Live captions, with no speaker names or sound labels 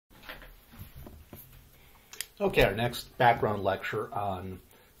Okay, our next background lecture on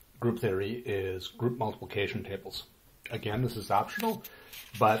group theory is group multiplication tables. Again, this is optional,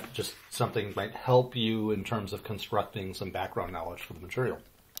 but just something that might help you in terms of constructing some background knowledge for the material.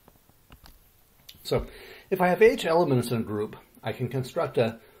 So, if I have h elements in a group, I can construct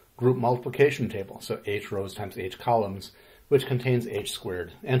a group multiplication table, so h rows times h columns, which contains h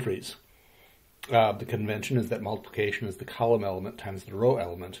squared entries. The convention is that multiplication is the column element times the row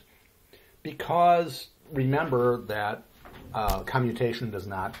element, because remember that commutation does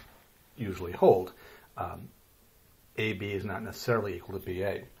not usually hold. AB is not necessarily equal to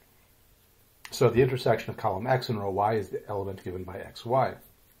BA. So the intersection of column X and row Y is the element given by XY.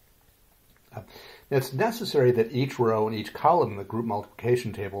 It's necessary that each row and each column in the group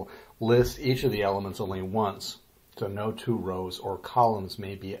multiplication table lists each of the elements only once. So no two rows or columns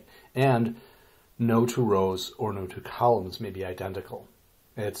may be, and no two rows or no two columns may be identical.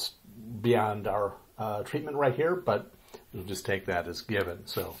 It's beyond our treatment right here, but we'll just take that as given.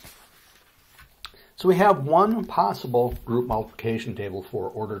 So we have one possible group multiplication table for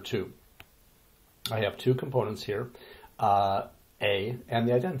order 2. I have two components here, A and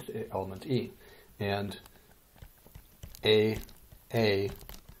the identity element E. And A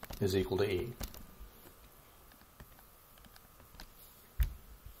is equal to E.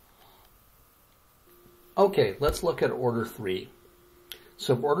 Okay, let's look at order 3.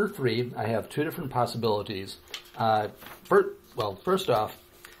 So for order 3, I have two different possibilities. First off,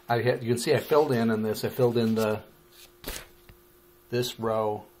 you can see I filled in this. I filled in this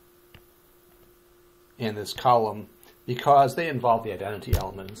row and this column because they involve the identity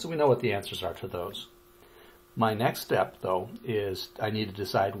element. So we know what the answers are to those. My next step, though, is I need to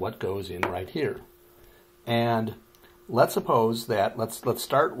decide what goes in right here. And let's suppose that let's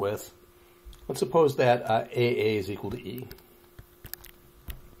suppose that AA is equal to E.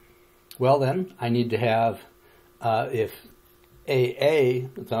 Well, then I need to have if AA,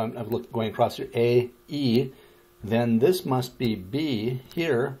 so I'm going across here, AE, then this must be B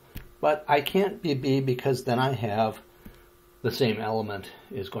here, but I can't be B because then I have the same element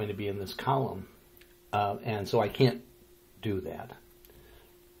is going to be in this column, and so I can't do that.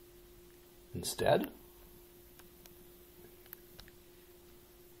 Instead,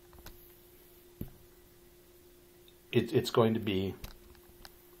 it's going to be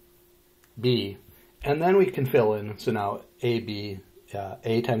B, and then we can fill in. So now A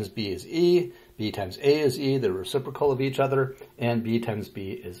times B is E, B times A is E, they're reciprocal of each other, and B times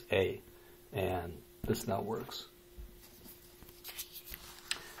B is A. And this now works.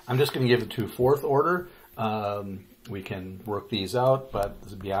 I'm just going to give it to fourth order. We can work these out, but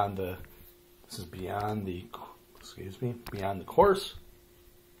this is beyond the course.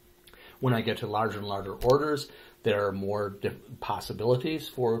 When I get to larger and larger orders, there are more possibilities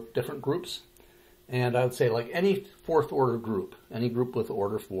for different groups. And I would say, like any fourth order group, any group with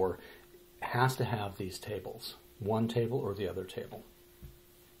order 4 has to have these tables, one table or the other table.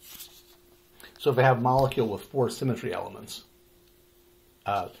 So if I have a molecule with 4 symmetry elements,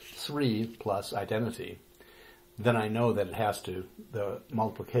 3 plus identity, then I know that the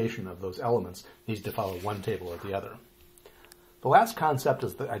multiplication of those elements needs to follow one table or the other. The last concept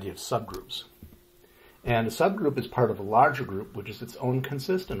is the idea of subgroups. And a subgroup is part of a larger group, which is its own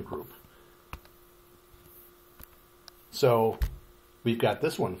consistent group. So we've got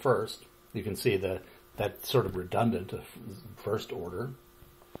this one first. You can see that's sort of redundant of first order.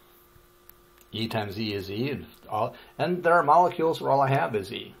 E times E is E, and there are molecules where all I have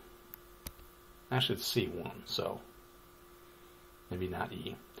is E. Actually, it's C1, so maybe not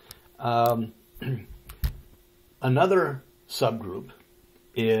E. Another subgroup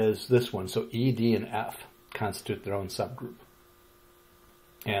is this one. So E, D, and F constitute their own subgroup.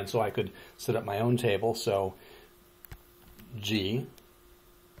 And so I could set up my own table. So G,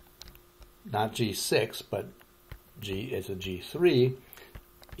 not G6, but G is a G3,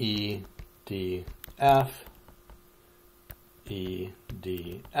 E, D, F, E,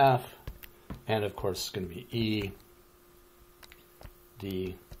 D, F, and of course it's going to be E,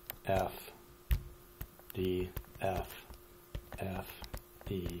 D, F, D, F, F,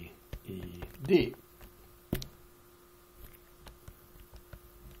 E, E, D.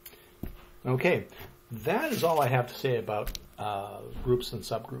 Okay, that is all I have to say about groups and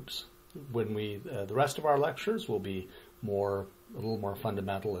subgroups. When the rest of our lectures will be a little more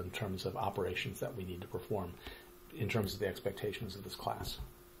fundamental in terms of operations that we need to perform in terms of the expectations of this class.